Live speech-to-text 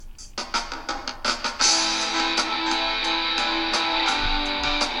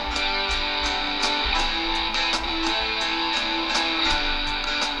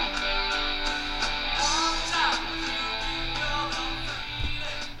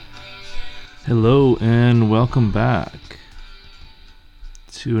Hello and welcome back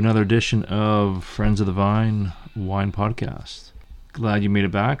to another edition of Friends of the Vine Wine Podcast. Glad you made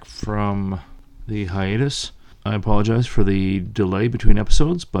it back from the hiatus. I apologize for the delay between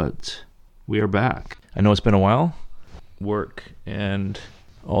episodes, but we are back. I know it's been a while. Work and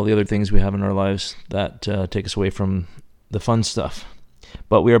all the other things we have in our lives that take us away from the fun stuff.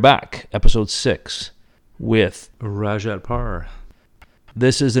 But we are back, episode 6, with Rajat Par.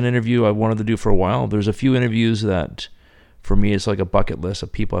 This is an interview I wanted to do for a while. There's a few interviews that, for me, it's like a bucket list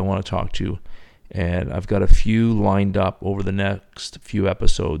of people I want to talk to. And I've got a few lined up over the next few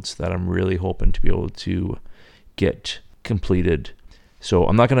episodes that I'm really hoping to be able to get completed. So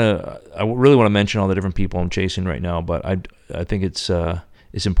I really want to mention all the different people I'm chasing right now, but I think it's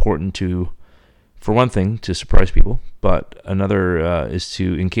important to, for one thing, to surprise people, but another is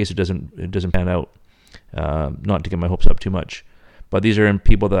to, in case it doesn't pan out, not to get my hopes up too much. But these are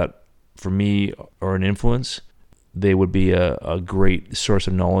people that, for me, are an influence. They would be a great source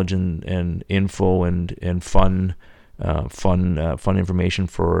of knowledge and info and fun information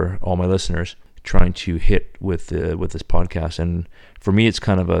for all my listeners trying to hit with this podcast. And for me, it's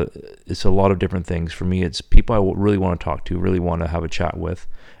it's a lot of different things. For me, it's people I really want to talk to, really want to have a chat with.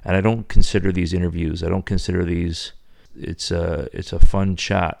 And I don't consider these interviews. I don't consider these. It's a fun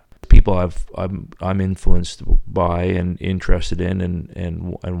chat. People I'm influenced by and interested in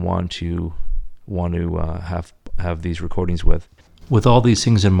and want to have these recordings with. With all these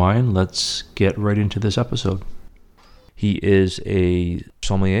things in mind, let's get right into this episode. He is a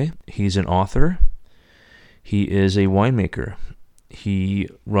sommelier. He's an author. He is a winemaker. He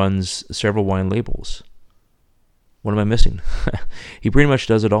runs several wine labels. What am I missing? He pretty much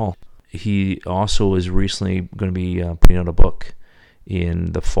does it all. He also is recently going to be putting out a book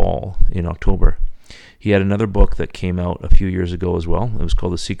in the fall, in October. He had another book that came out a few years ago as well. It was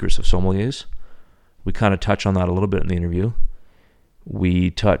called The Secrets of Sommeliers. We kind of touch on that a little bit in the interview. We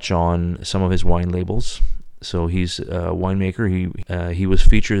touch on some of his wine labels. So he's a winemaker. He was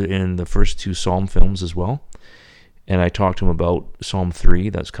featured in the first 2 Somm films as well. And I talked to him about Somm 3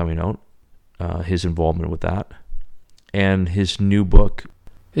 that's coming out, his involvement with that. And his new book.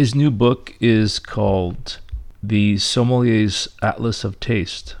 His new book is called The Sommelier's Atlas of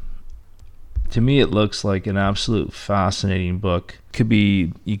Taste. To me, it looks like an absolute fascinating book. Could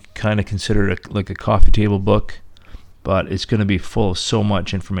be, you kind of consider it like a coffee table book, but it's going to be full of so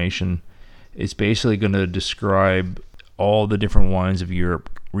much information. It's basically going to describe all the different wines of Europe,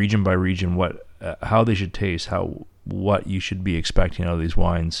 region by region, how they should taste, what you should be expecting out of these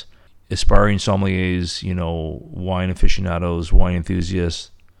wines. Aspiring sommeliers, wine aficionados, wine enthusiasts,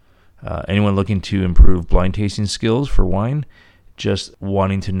 anyone looking to improve blind tasting skills for wine, just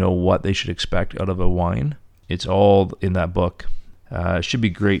wanting to know what they should expect out of a wine. It's all in that book. It should be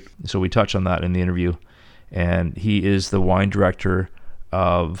great. So we touch on that in the interview. And he is the wine director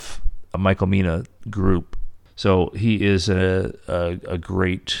of Michael Mina Group. So he is a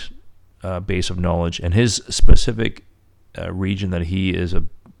great base of knowledge. And his specific region that he is a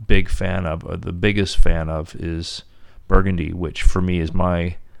big fan of, or the biggest fan of, is Burgundy, which for me is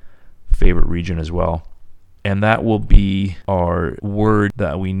my favorite region as well. And that will be our word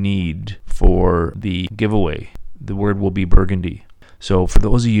that we need for the giveaway. The word will be Burgundy. So for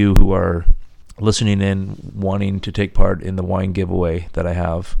those of you who are listening in, wanting to take part in the wine giveaway that I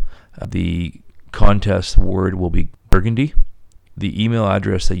have, the contest word will be Burgundy. The email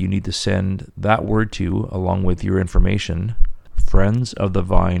address that you need to send that word to, along with your information,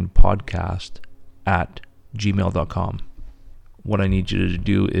 friendsofthevinepodcast@gmail.com. What I need you to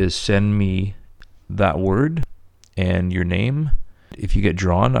do is send me that word and your name. If you get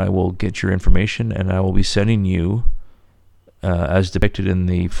drawn, I will get your information and I will be sending you, as depicted in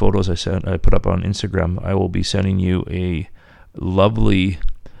the photos I put up on Instagram, I will be sending you a lovely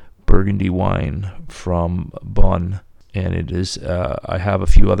Burgundy wine from Bonn. And it is, I have a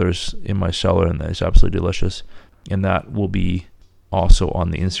few others in my cellar and it's absolutely delicious. And that will be also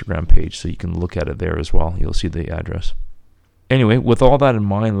on the Instagram page, so you can look at it there as well. You'll see the address. Anyway, with all that in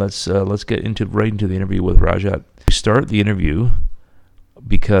mind, let's get right into the interview with Rajat. We start the interview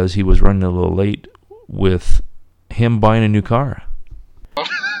because he was running a little late with him buying a new car.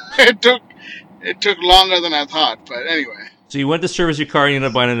 It took longer than I thought, but anyway. So you went to service your car and you ended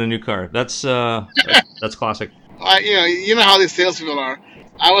up buying a new car. That's classic. You know how these salespeople are.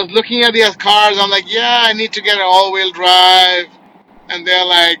 I was looking at these cars. I'm like, yeah, I need to get an all-wheel drive, and they're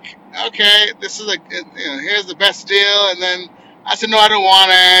like, okay, this is here's the best deal, and then I said, no, I don't want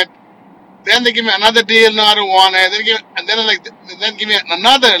it. Then they give me another deal. No, I don't want it. Then give me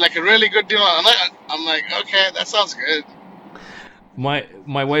another, like a really good deal. I'm like, okay, that sounds good. My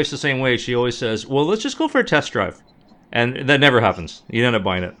wife's the same way. She always says, "Well, let's just go for a test drive," and that never happens. You end up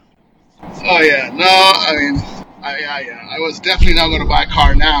buying it. Oh yeah, no, I mean, I was definitely not going to buy a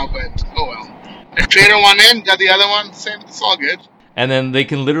car now, but oh well. I traded one in, got the other one, same. It's all good. And then they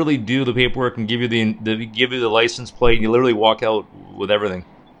can literally do the paperwork and give you the license plate, and you literally walk out with everything.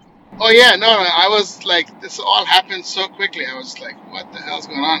 Oh yeah, no, I was like, this all happened so quickly. I was like, what the hell's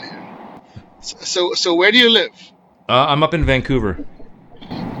going on here? So where do you live? I'm up in Vancouver.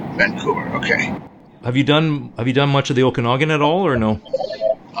 Vancouver. Okay. Have you done much of the Okanagan at all, or no?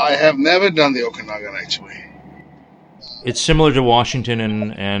 I have never done the Okanagan actually. It's similar to Washington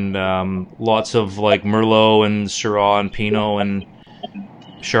and lots of like Merlot and Syrah and Pinot and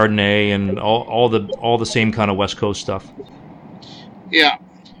Chardonnay and all the same kind of West Coast stuff. Yeah.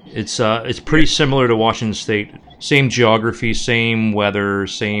 It's pretty similar to Washington State. Same geography, same weather,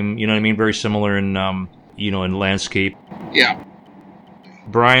 same, you know what I mean? Very similar in in landscape. Yeah.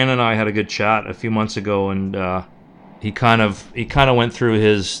 Brian and I had a good chat a few months ago, and he kind of went through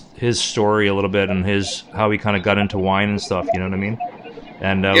his story a little bit and how he kind of got into wine and stuff. You know what I mean?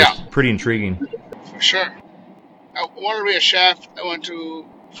 And it was pretty intriguing. For sure. I wanted to be a chef. I went to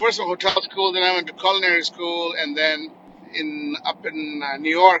first of all hotel school, then I went to culinary school, and then up in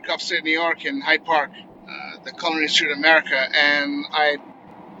New York, upstate New York, in Hyde Park, the Culinary Institute of America, and I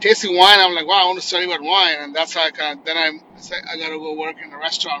tasting wine. I'm like, wow, I want to study about wine, and that's how I got to go work in a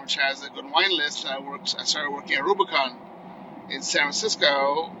restaurant which has a good wine list. I started working at Rubicon in San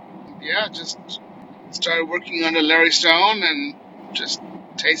Francisco. Yeah, just started working under Larry Stone and just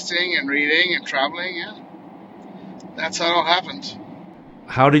tasting and reading and traveling. Yeah, that's how it all happened.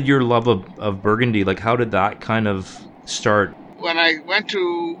 How did your love of Burgundy, like how did that kind of start? When I went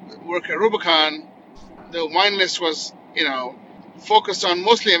to work at Rubicon, the wine list was, focused on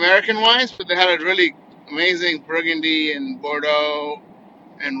mostly American wines, but they had a really amazing Burgundy and Bordeaux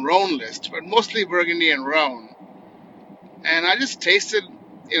and Rhone list, but mostly Burgundy and Rhone. And I just tasted,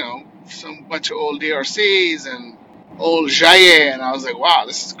 some bunch of old DRCs and old Jaillet, and I was like, wow,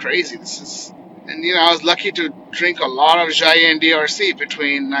 this is crazy. And I was lucky to drink a lot of Jaillet and DRC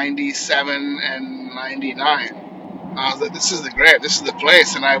between 97 and 99. I was like, this is the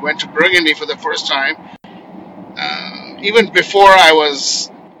place. And I went to Burgundy for the first time. Even before I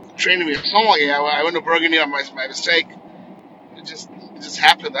was trained to be a sommelier, I went to Burgundy on my mistake. It just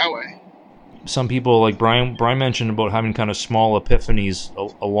happened that way. Some people, like Brian mentioned about having kind of small epiphanies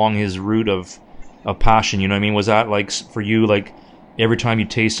along his route of passion. You know what I mean? Was that like for you, like every time you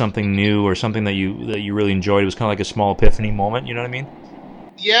taste something new or something that you really enjoyed, it was kind of like a small epiphany moment? You know what I mean?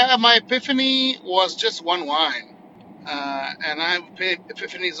 Yeah, my epiphany was just one wine. And I have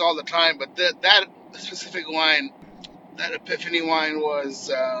epiphanies all the time, but that specific wine, that epiphany wine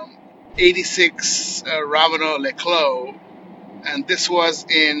was 86 Raveneau Le Clos, and this was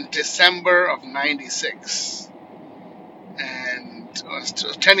in December of 96. And it was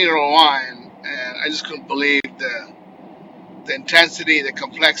a 10-year-old wine, and I just couldn't believe the intensity, the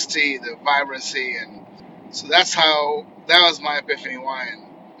complexity, the vibrancy, and so that was my epiphany wine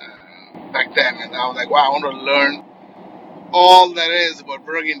back then. And I was like, wow, I want to learn all there is about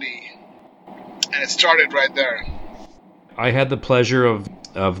Burgundy, and it started right there. I had the pleasure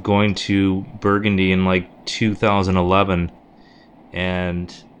of going to Burgundy in like 2011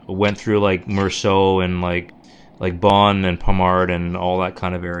 and went through like Meursault and like Beaune and Pommard and all that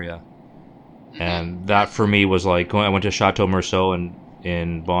kind of area. Mm-hmm. And that for me was like, I went to Chateau Meursault and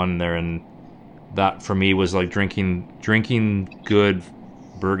in Beaune there, and that for me was like drinking good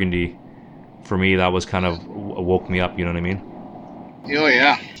Burgundy. For me, that was kind of woke me up. You know what I mean? Oh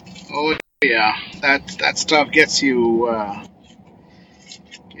yeah. That stuff gets you.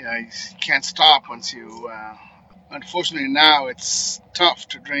 You can't stop once you. Unfortunately, now it's tough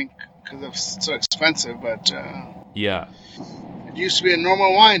to drink because it's so expensive. But yeah, it used to be a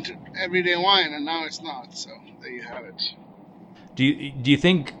normal wine, everyday wine, and now it's not. So there you have it. Do you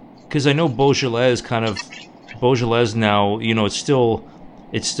think? Because I know Beaujolais now.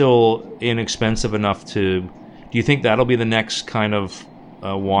 It's still inexpensive enough to. Do you think that'll be the next kind of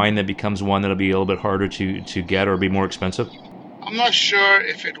wine that becomes one that'll be a little bit harder to get or be more expensive? I'm not sure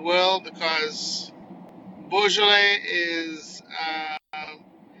if it will, because Beaujolais is,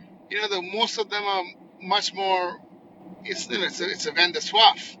 most of them are much more. It's a vin de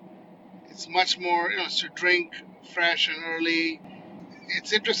soif. It's much more, it's to drink fresh and early.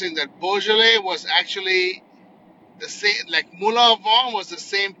 It's interesting that Beaujolais was actually the same, like Moulin à Vent was the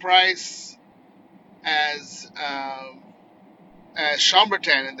same price as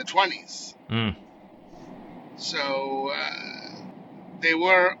Chambertin in the 20s. Mm. So they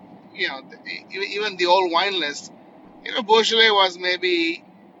were, even the old wine list Beaujolais was maybe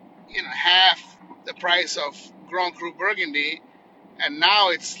half the price of Grand Cru Burgundy, and now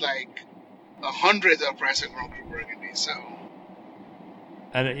it's like a hundredth of the price of Grand Cru Burgundy. So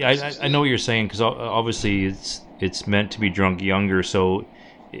And it's just, I know what you're saying because obviously it's meant to be drunk younger, so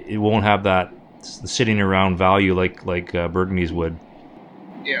it won't have that sitting around value like Burgundies would.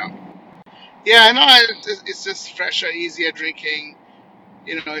 yeah, yeah. No, it's just fresher, easier drinking.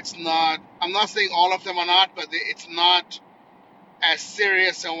 It's not. I'm not saying all of them are not, but it's not as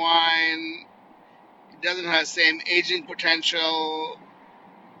serious a wine. It doesn't have the same aging potential.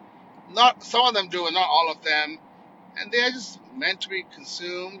 Not some of them do, and not all of them. And they are just meant to be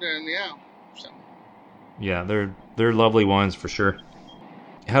consumed. And yeah, so Yeah, they're lovely wines for sure.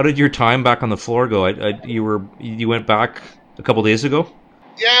 How did your time back on the floor go? You went back a couple days ago.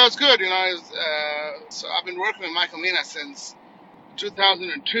 yeah, it was good. So I've been working with Michael Mina since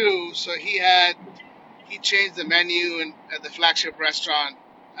 2002. So he changed the menu at the flagship restaurant.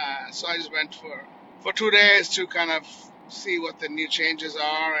 So I just went for 2 days to kind of see what the new changes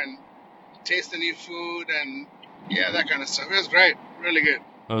are and taste the new food and yeah, that kind of stuff. It was great, really good.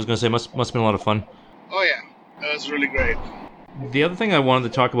 I was gonna say must have been a lot of fun. Oh yeah, that was really great. The other thing I wanted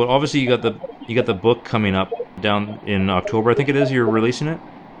to talk about, obviously you got the book coming up down in October, I think it is. You're releasing it.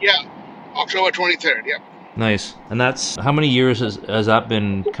 Yeah, October 23rd. Yeah. Nice. And that's how many years has that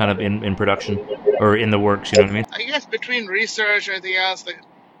been kind of in production or in the works? You know what I mean? I guess between research and anything else, like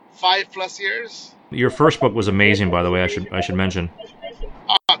 5+ years. Your first book was amazing, by the way. I should mention.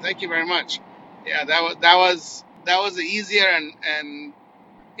 Oh, thank you very much. Yeah, that was the easier and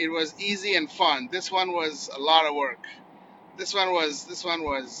it was easy and fun. This one was a lot of work. This one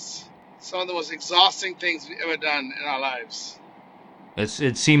was some of the most exhausting things we've ever done in our lives.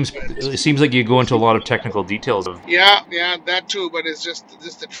 It seems like you go into a lot of technical details of. Yeah, that too. But it's just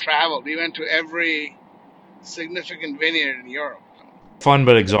the travel. We went to every significant vineyard in Europe. Fun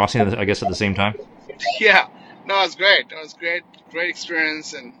but exhausting, I guess, at the same time. Yeah, no, it was great. It was great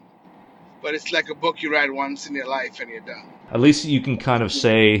experience, but it's like a book you read once in your life and you're done. At least you can kind of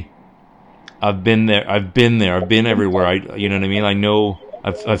say, I've been there. I've been everywhere. You know what I mean? I know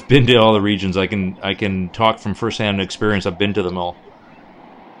I've been to all the regions. I can talk from firsthand experience. I've been to them all.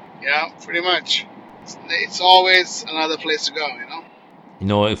 Yeah, pretty much. It's always another place to go, You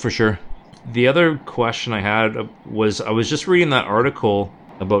know, for sure. The other question I had was I was just reading that article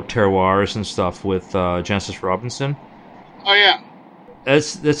about terroirs and stuff with Jancis Robinson. Oh yeah.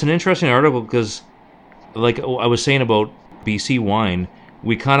 That's an interesting article because, like I was saying about BC wine,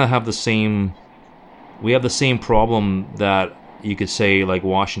 we kind of have the same problem that you could say like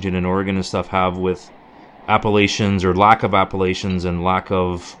Washington and Oregon and stuff have with appellations or lack of appellations and lack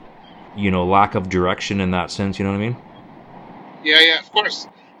of direction in that sense. You know what I mean? Yeah, of course.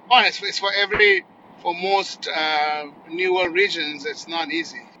 Honestly, it's for most New World regions, it's not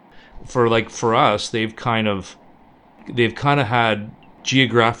easy. For us, they've kind of had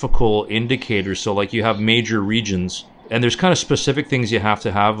geographical indicators. So like you have major regions, and there's kind of specific things you have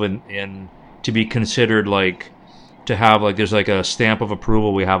to have in to be considered like to have like there's like a stamp of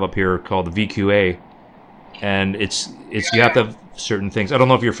approval we have up here called the VQA, and it's you have to have certain things. I don't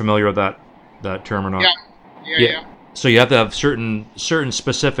know if you're familiar with that term or not. Yeah. So you have to have certain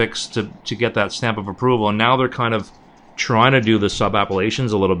specifics to get that stamp of approval, and now they're kind of trying to do the sub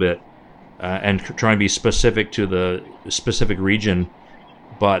appellations a little bit and trying to be specific to the specific region,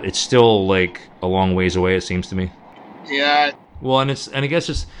 but it's still like a long ways away. It seems to me. Yeah. Well, and I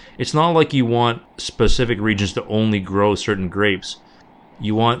guess it's not like you want specific regions to only grow certain grapes.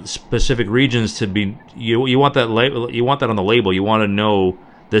 You want specific regions to be you want that you want that on the label. You want to know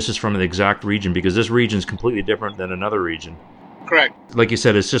this is from the exact region because this region is completely different than another region. Correct. Like you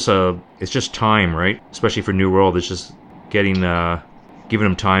said, it's just time, right? Especially for New World, it's just giving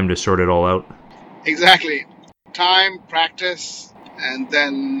them time to sort it all out. Exactly. Time, practice, and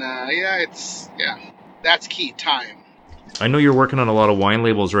then that's key. Time. I know you're working on a lot of wine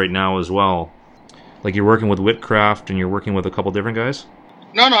labels right now as well. Like you're working with Whitcraft and you're working with a couple different guys.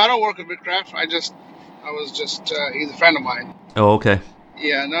 No, I don't work with Whitcraft. I was just he's a friend of mine. Oh, okay.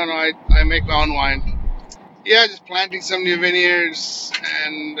 Yeah, I make my own wine. Yeah, just planting some new vineyards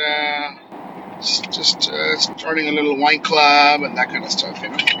and just starting a little wine club and that kind of stuff,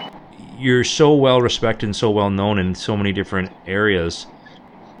 You're so well respected and so well known in so many different areas.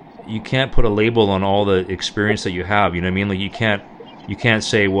 You can't put a label on all the experience that you have. You know what I mean? Like you can't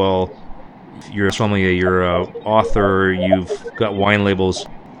say, well, you're a sommelier, you're a author, you've got wine labels.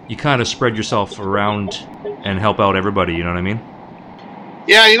 You kind of spread yourself around and help out everybody. You know what I mean?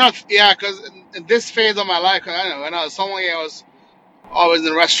 Yeah, because in this phase of my life, I know when I was sommelier, I was always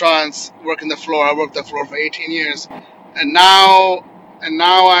in restaurants, working the floor. I worked the floor for 18 years, and now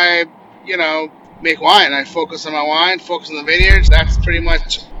I, make wine. I focus on my wine, focus on the vineyards. That's pretty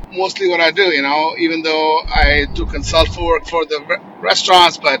much mostly what I do. Even though I do consultant work for the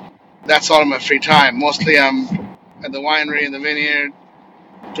restaurants, but that's all in my free time. Mostly I'm at the winery in the vineyard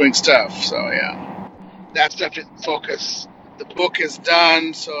doing stuff. So yeah, that's definitely focus. The book is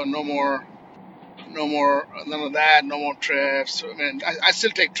done, so no more, none of that. No more trips. I mean, I still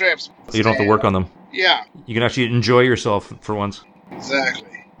take trips. You don't have to work on them. Yeah, You can actually enjoy yourself for once.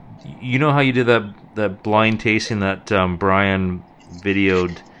 exactly. You know how you did that blind tasting that Brian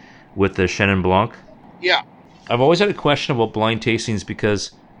videoed with the Chenin Blanc? Yeah, I've always had a question about blind tastings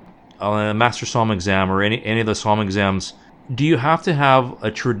because on a Master Somm exam or any of the Somm exams, do you have to have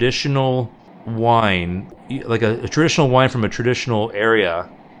a traditional wine, like a traditional wine from a traditional area?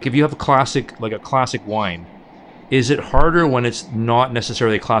 If you have a classic wine, is it harder when it's not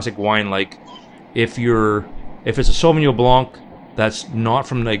necessarily a classic wine? Like if it's a Sauvignon Blanc that's not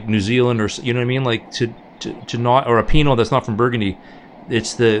from like New Zealand, or you know what I mean, like to not, or a Pinot that's not from Burgundy,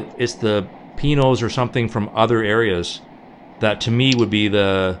 it's the Pinots or something from other areas that to me would be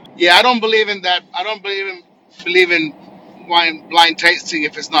the. yeah. I don't believe in that. I don't believe in wine blind tasting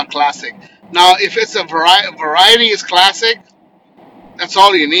if it's not classic. Now, if it's a variety is classic, that's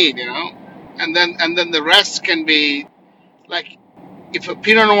all you need, and then the rest can be like if a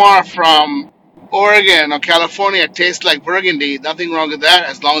Pinot Noir from Oregon or California tastes like Burgundy, nothing wrong with that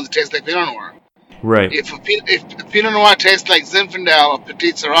as long as it tastes like Pinot Noir. Right. If Pinot Noir tastes like Zinfandel or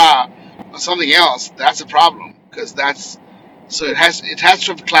Petit Syrah or something else, that's a problem because it has to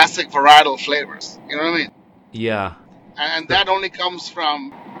have classic varietal flavors. You know what I mean? Yeah. And that only comes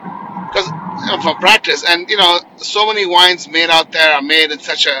from practice. And so many wines made out there are made in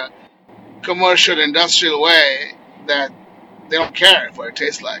such a commercial, industrial way that they don't care what it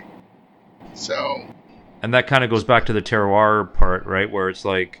tastes like. So. And that kind of goes back to the terroir part, right? Where it's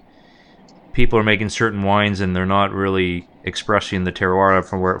like people are making certain wines and they're not really expressing the terroir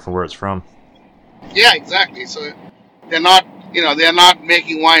from where it's from. Yeah, exactly. So they're not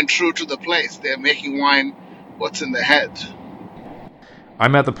making wine true to the place. They're making wine what's in the head.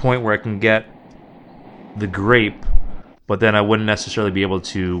 I'm at the point where I can get the grape, but then I wouldn't necessarily be able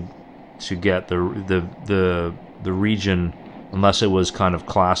to get the region unless it was kind of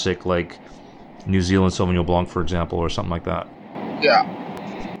classic, like New Zealand Sauvignon Blanc, for example, or something like that. Yeah.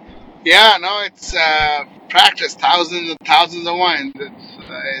 Yeah, no, it's practice, thousands and thousands of wines.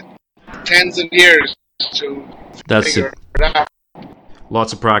 It's tens of years to figure it out.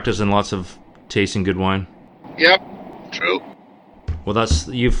 Lots of practice and lots of tasting good wine. Yep, true. Well,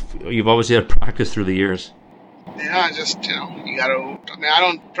 you've obviously had practice through the years. Yeah, just you gotta. I mean, I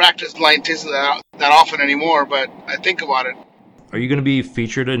don't practice blind tasting that often anymore, but I think about it. Are you going to be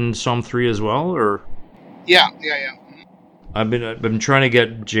featured in Somm 3 as well, or? Yeah. I've been trying to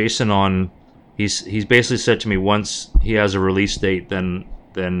get Jason on. He's basically said to me once he has a release date, then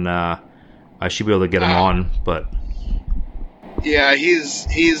I should be able to get him on. But yeah,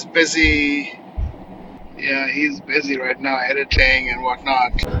 he's busy. Yeah, he's busy right now editing and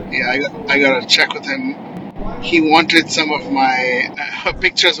whatnot. Yeah, I gotta check with him. He wanted some of my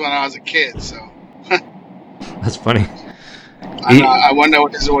pictures when I was a kid, so. That's funny. I wonder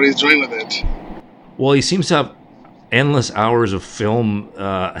what he's doing with it. Well, he seems to have endless hours of film.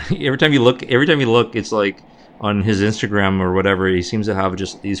 Every time you look, it's like on his Instagram or whatever. He seems to have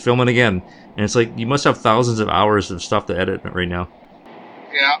he's filming again, and it's like you must have thousands of hours of stuff to edit right now.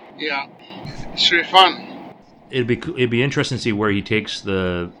 Yeah, it should be fun. It'd be interesting to see where he takes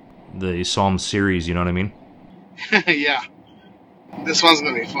the Somm series. You know what I mean? Yeah, this one's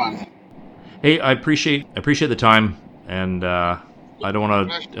gonna be fun. Hey, I appreciate the time, and I don't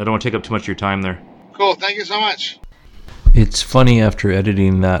want to take up too much of your time there. Cool, thank you so much. It's funny after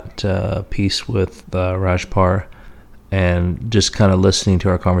editing that piece with Rajpar and just kind of listening to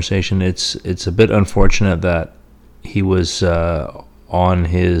our conversation. It's a bit unfortunate that he was on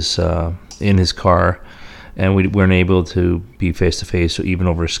his in his car, and we weren't able to be face to face, or even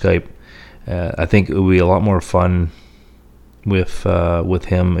over Skype. I think it would be a lot more fun with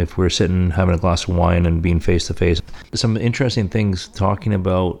him if we're sitting having a glass of wine and being face to face. Some interesting things talking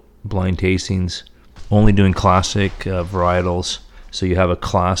about blind tastings, only doing classic varietals, so you have a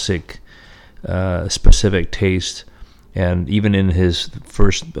classic specific taste. And even in his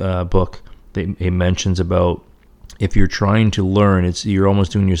first book, he mentions about if you're trying to learn, you're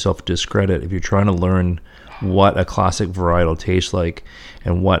almost doing yourself a discredit if you're trying to learn what a classic varietal tastes like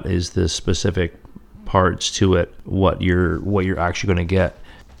and what is the specific parts to it, what you're actually going to get.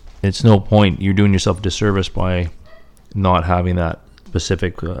 It's no point. You're doing yourself a disservice by not having that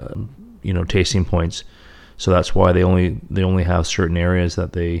specific, tasting points. So that's why they only have certain areas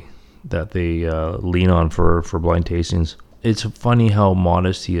that they lean on for blind tastings. It's funny how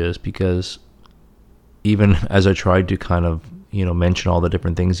modest he is, because even as I tried to kind of mention all the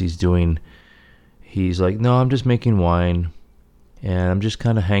different things he's doing, he's like, no, I'm just making wine, and I'm just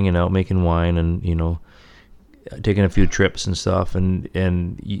kind of hanging out making wine, and taking a few trips and stuff. And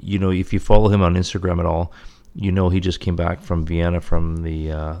if you follow him on Instagram at all, he just came back from Vienna from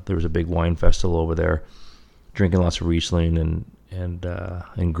there was a big wine festival over there, drinking lots of Riesling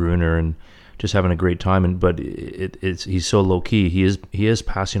and Gruner, and just having a great time. But he's so low key. He is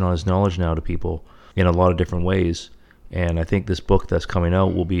passing on his knowledge now to people in a lot of different ways. And I think this book that's coming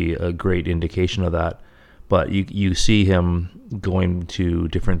out will be a great indication of that. But you see him going to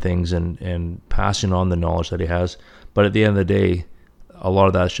different things and passing on the knowledge that he has. But at the end of the day, a lot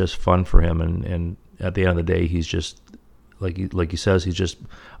of that's just fun for him. And at the end of the day, he's just, like he says, he's just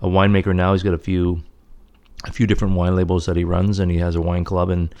a winemaker now. He's got a few different wine labels that he runs, and he has a wine club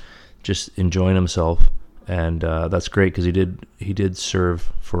and just enjoying himself. And that's great, because he did serve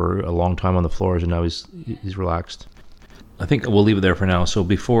for a long time on the floors, and now he's relaxed. I think we'll leave it there for now. So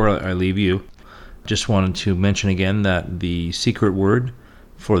before I leave you, just wanted to mention again that the secret word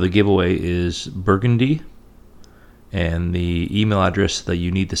for the giveaway is Burgundy, and the email address that you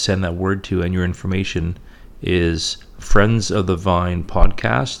need to send that word to and your information is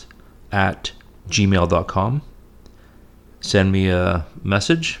friendsofthevine@gmail.com. Send me a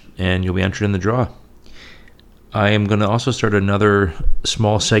message and you'll be entered in the draw. I am going to also start another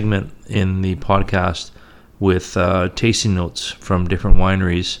small segment in the podcast with tasting notes from different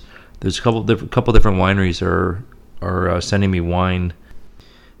wineries. There's a couple different wineries are sending me wine,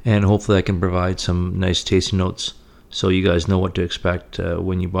 and hopefully I can provide some nice tasting notes so you guys know what to expect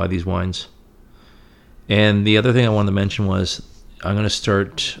when you buy these wines. And the other thing I wanted to mention was I'm going to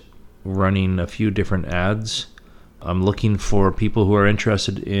start running a few different ads. I'm looking for people who are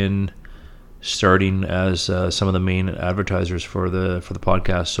interested in starting as some of the main advertisers for the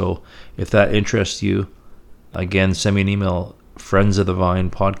podcast. So if that interests you, again, send me an email,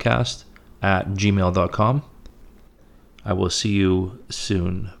 friendsofthevinepodcast@gmail.com. I will see you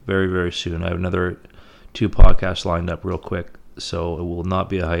soon, very, very soon. I have another 2 podcasts lined up real quick, so it will not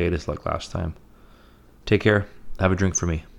be a hiatus like last time. Take care. Have a drink for me.